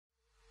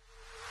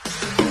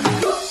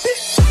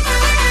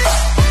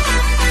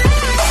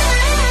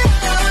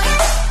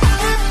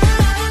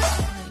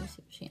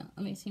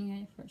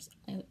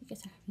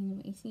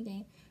amazing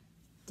day.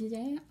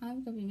 Today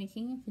I'm going to be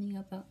making a video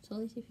about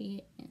Solar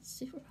TV and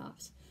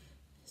Superpops.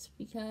 It's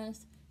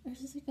because there's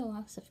just like a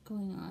lot of stuff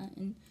going on,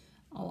 and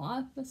a lot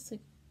of us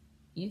like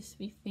used to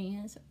be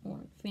fans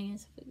or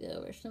fans of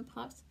the original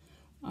Pops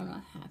are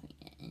not having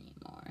it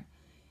anymore.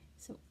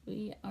 So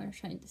we are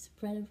trying to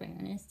spread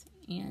awareness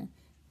and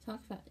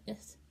talk about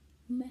this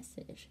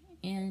message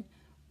and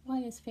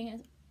why as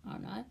fans are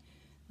not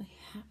like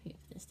happy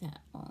with this at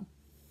all.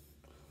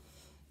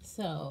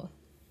 So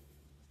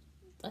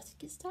let's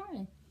get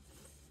started.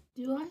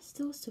 Do I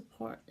still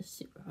support the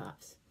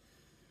Superpops?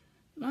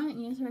 My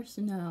answer is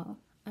no.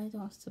 I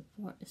don't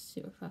support the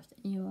Superpops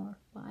anymore.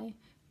 Why?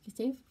 Because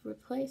they've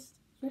replaced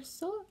their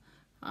Soul,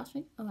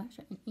 Cosmic,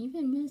 Electra, and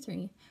even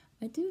Misery.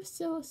 I do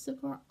still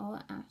support all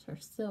the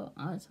actors still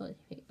on Solar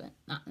TV, but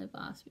not the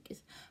boss,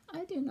 because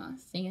I do not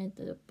stand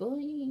the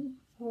bullying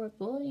or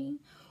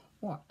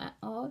at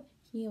all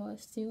he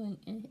was doing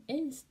and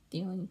is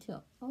doing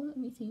to all the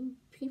amazing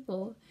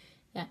people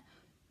that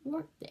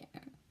work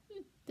there.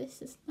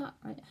 This is not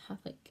right to have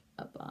like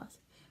a boss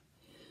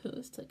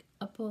who's like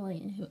a bully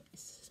and who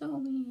is so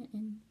mean,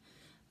 and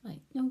like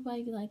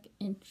nobody like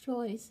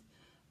enjoys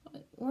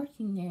like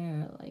working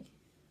there, like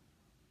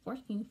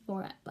working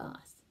for that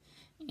boss,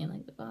 and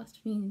like the boss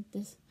being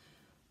this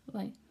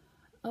like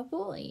a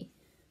bully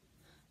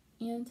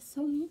and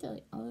so mean to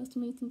like all those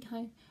amazing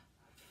kind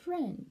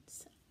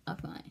friends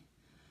of mine.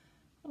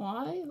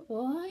 Why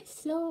will I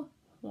still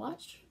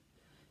watch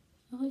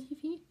Solar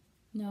TV?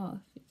 No,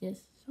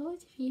 because Solar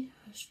TV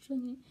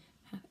shouldn't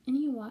have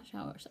any watch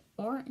hours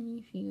or any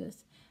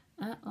views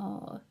at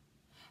all.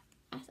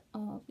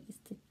 Because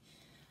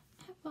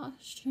that boss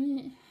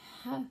shouldn't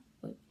have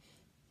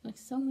like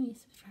so many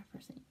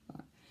subscribers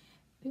anymore.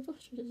 People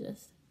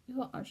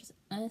are just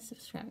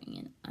unsubscribing,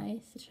 and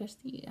I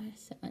suggest that you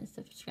guys to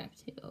unsubscribe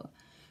too.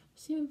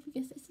 So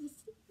because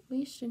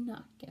we should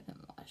not give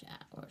him watch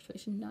hours. We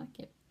should not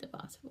give the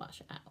boss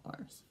watch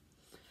hours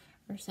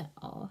or at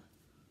all.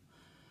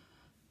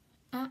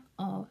 At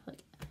all.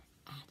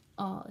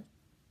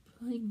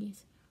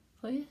 Please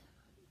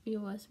be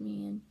with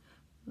me and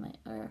my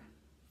other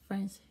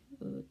friends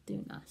who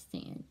do not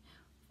stand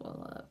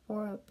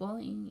for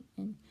bullying,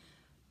 and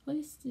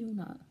please do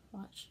not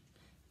watch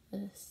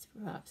the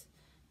Superpops.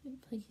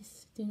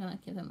 Please do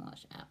not give them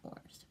watch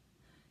hours.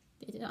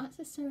 They do not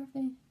deserve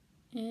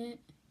it,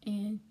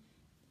 and the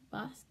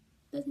boss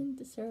doesn't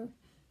deserve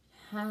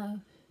to have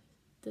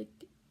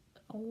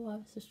a lot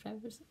of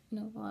subscribers and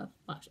a lot of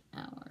watch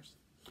hours.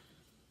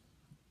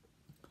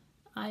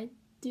 I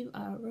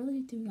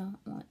really do not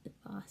want the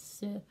boss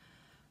to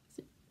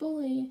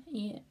bully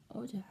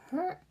or to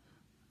hurt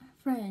my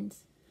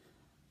friends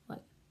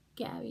like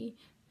Gabby,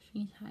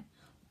 Sheenhai,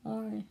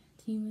 or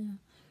Tina,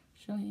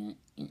 Shoyan,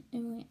 and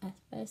Emily, as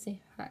well as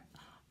they hurt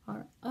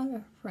our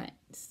other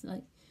friends.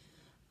 Like,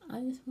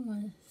 I just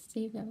want to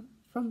save them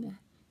from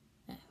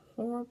that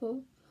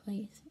horrible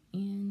place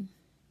and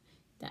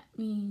that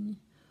mean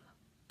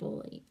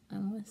bully. I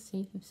want to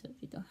save them so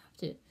we don't have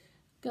to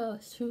go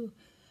through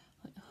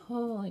like a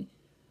whole like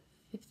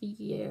 50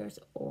 years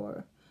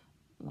or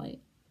like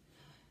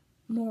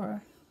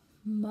more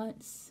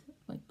months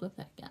like with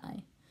that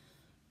guy,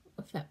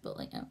 with that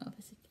bully. I don't know if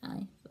it's a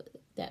guy, but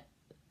that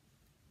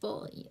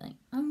bully, like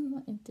I don't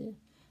want him to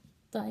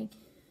like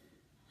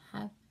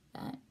have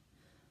that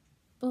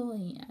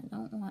bully. I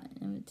don't want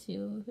him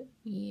to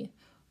be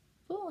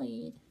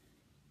bullied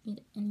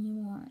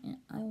anymore, and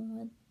I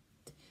want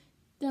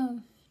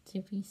them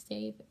to be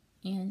safe,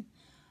 and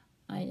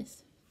I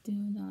just do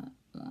not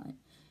want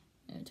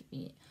them to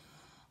be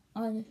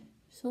on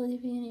Solar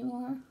TV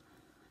anymore.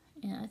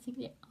 And I think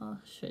they all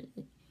should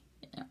get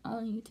their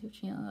own YouTube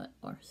channel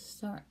or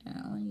start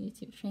their own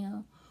YouTube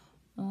channel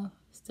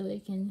so they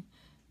can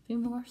be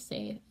more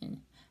safe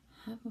and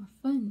have more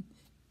fun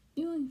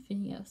doing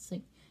videos,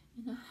 like,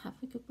 and not have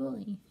like a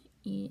bully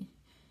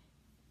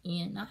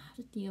and not have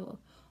to deal with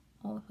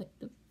all of like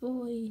the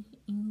bullying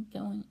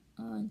going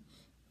on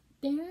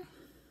there.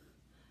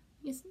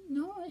 Because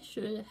no one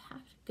should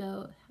have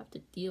to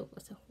deal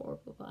with a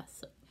horrible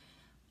boss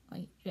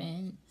like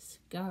Jen,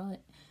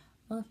 Scarlett,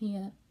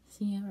 Olivia,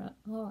 Sierra,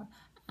 Laura,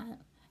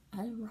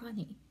 Adam,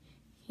 Rodney,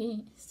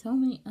 Kate, so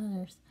many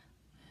others.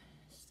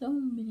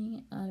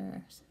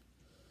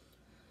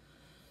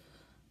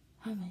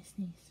 I might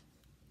sneeze.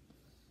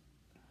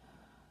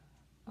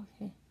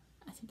 Okay,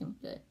 I think I'm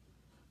good.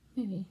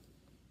 Maybe.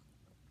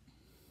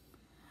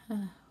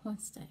 One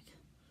sec.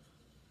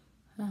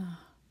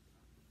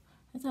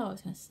 I thought I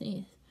was gonna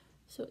sneeze.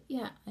 So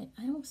yeah,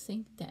 I don't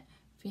think that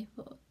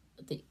people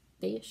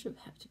they should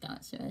have to go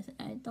through this.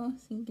 I don't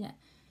think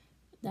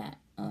that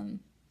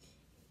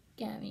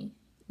Gabby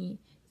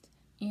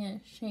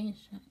and Shane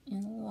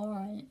and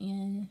Lauren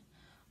and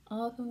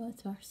all of them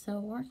that are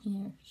still working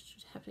here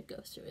should have to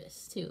go through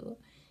this too.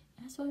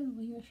 That's why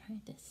we were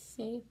trying to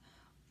save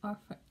our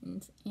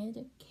friends and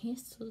to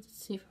cancel the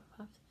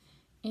Superpops,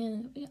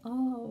 and we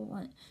all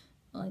want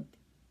like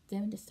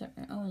them to start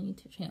their own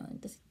YouTube channel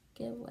and just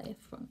get away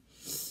from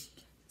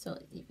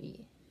Solar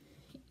TV.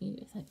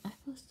 It's like I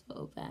feel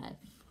so bad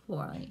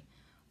for like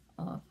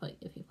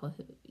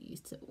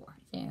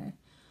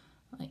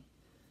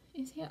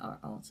because they are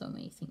all so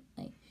amazing.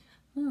 Like,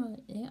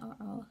 literally, they are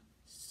all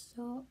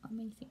so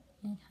amazing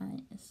and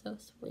kind and so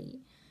sweet.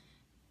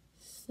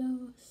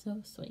 So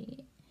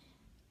sweet.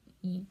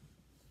 You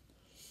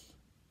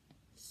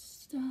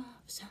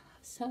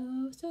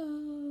so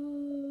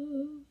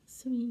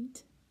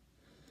sweet.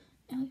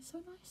 And it's so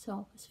nice to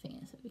all his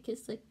fans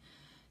because like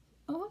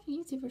a lot of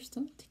YouTubers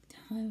don't take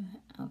time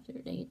out of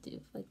their day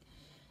to like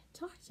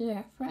talk to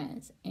their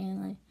friends,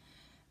 and like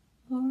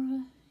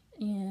Laura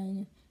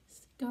and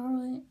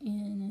Scarlett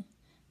and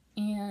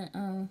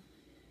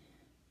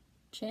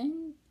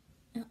Jen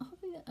and all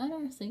the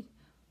others like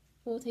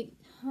will take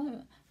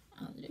time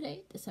out of their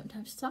day to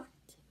sometimes talk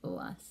to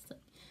us. Like,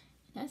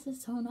 that's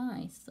just so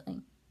nice. Like,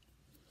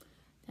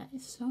 that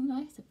is so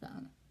nice of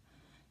them.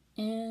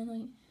 And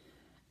like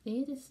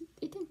they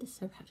didn't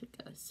deserve to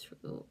go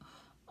through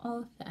all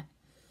of that.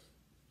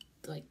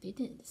 Like, they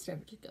didn't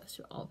deserve to go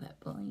through all that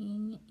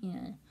bullying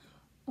and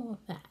all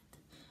of that.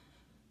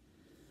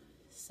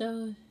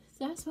 So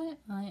that's why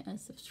I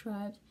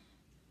unsubscribed,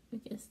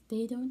 because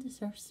they don't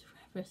deserve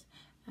subscribers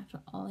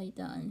after all they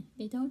done.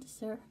 They don't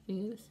deserve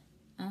views.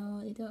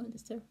 They don't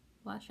deserve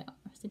watch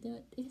hours.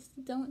 They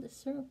just don't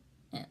deserve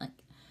it.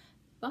 Like,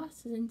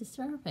 boss doesn't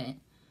deserve it.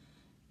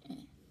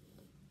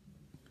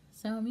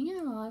 So me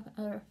and a lot of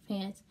other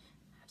fans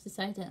have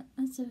decided to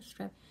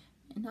unsubscribe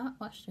and not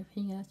watch their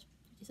videos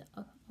because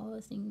of all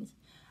the things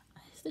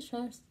I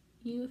suggest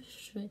you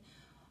should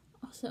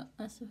also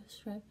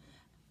unsubscribe,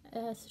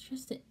 as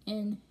suggested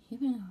in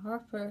even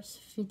Harper's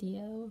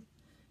video.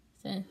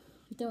 So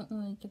we don't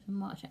really give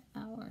them watch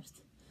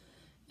hours.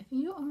 If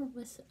you are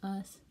with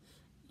us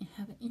and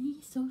have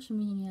any social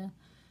media,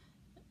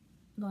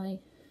 like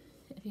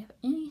if you have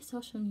any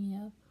social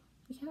media,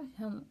 we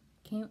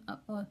came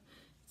up with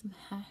some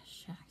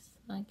hashtags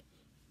like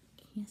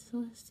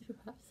cancel the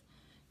Superpops,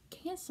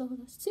 cancel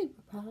the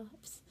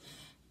Superpops,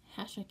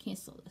 hashtag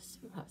cancel the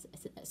Superpops. I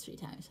said that 3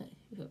 times, so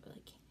people were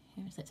like,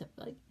 Harris said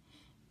something like,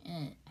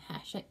 and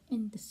hashtag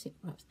in the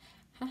Superpops,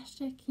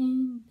 hashtag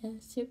in the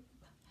Superpops,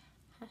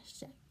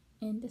 hashtag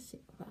in the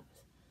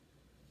Superpops.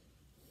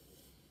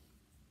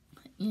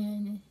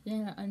 And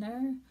then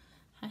another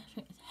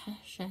hashtag is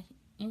hashtag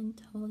in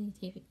Totally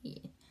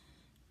TV,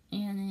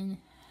 and then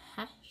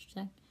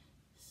hashtag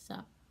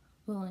stop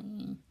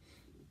bullying.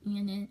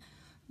 And then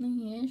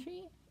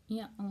Leandry,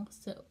 yeah,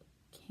 also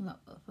came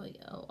up with like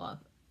a lot of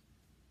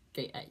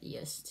great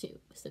ideas too,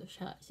 so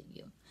shout out to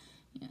you.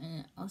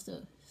 And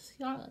also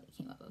Scarlett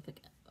came up with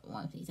like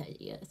one of these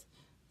ideas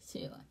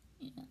too.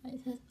 And I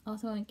just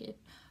also want to give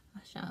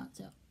a shout out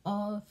to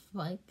all of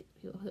like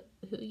people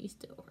who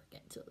used to work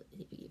at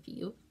TV. If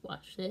you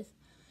watch this,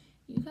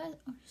 you guys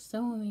are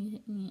so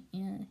amazing,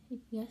 and you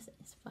guys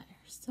inspire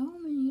so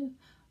many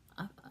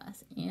of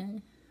us,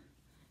 and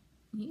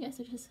you guys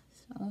are just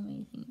so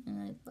amazing, and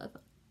I love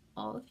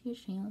all of your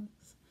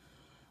channels,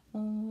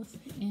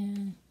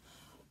 and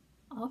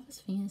all of us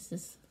fans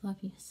just love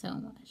you so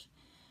much.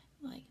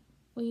 Like,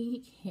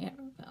 we care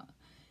about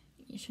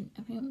each and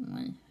every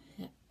one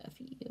of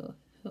you.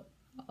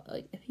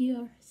 Like, if you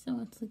are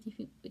someone like, if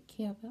you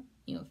care about,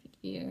 you know, if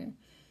you're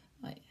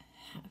like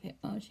have your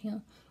own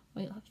channel,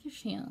 we love your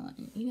channel,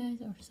 and you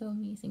guys are so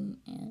amazing.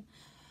 And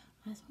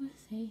I just want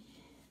to say,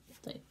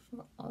 like,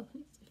 for all of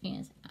these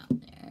fans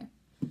out there,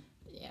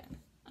 yeah,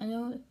 I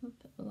know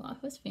a lot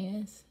of us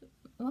fans,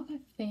 a lot of my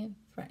fan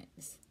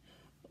friends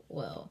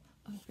will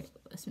agree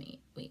with me.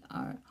 We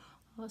are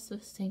also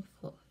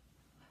thankful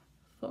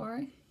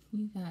for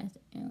you guys,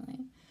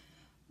 and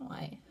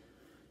like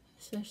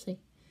especially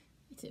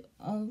to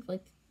all of,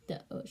 like,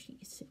 the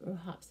OG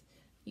Superpops.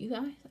 You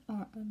guys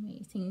are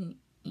amazing,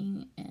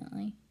 and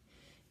like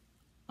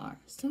are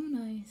so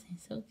nice and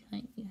so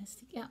kind. You guys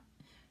take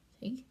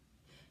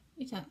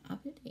your time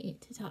out of the day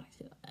to talk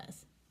to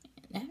us,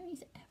 and that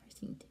means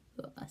everything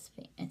to us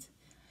fans.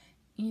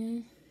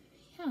 And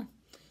yeah,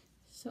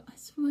 so I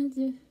just wanted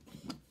to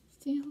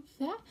say all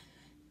that,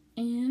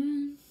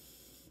 and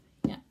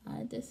yeah,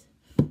 I just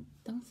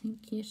don't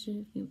think you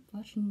should be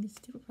watching these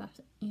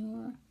Superpops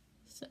anymore.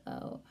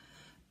 So,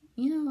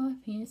 you know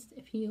what, fans,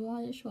 if you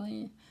want to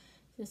join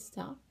the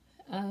stop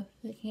of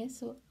the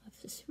cancel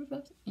of the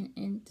Superpops and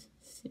end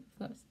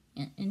Superpops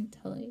and end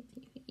Totally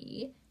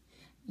TV,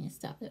 and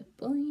stop the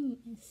bullying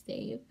and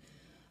save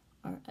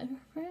our other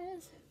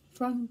friends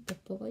from the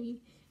bully,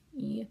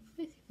 you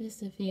please give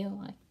this a video,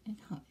 like, and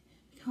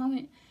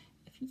comment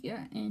if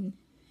you're in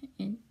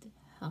and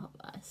help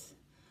us.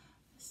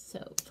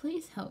 So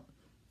please help,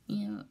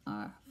 you know,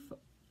 our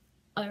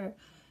other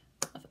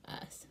of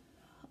us,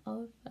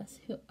 all of us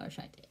who are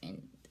trying to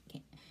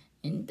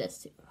end the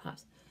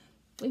Superpops.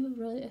 We would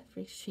really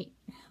appreciate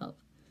your help.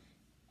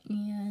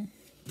 And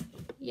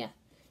yeah,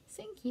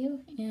 thank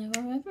you. And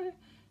remember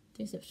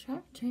to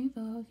subscribe, turn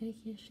the bell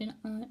notification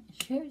on,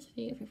 and share this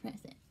video with your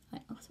friends. And I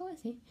also want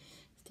to say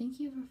thank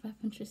you for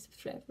 500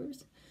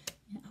 subscribers,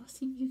 and I'll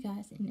see you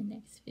guys in the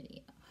next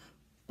video.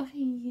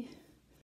 Bye.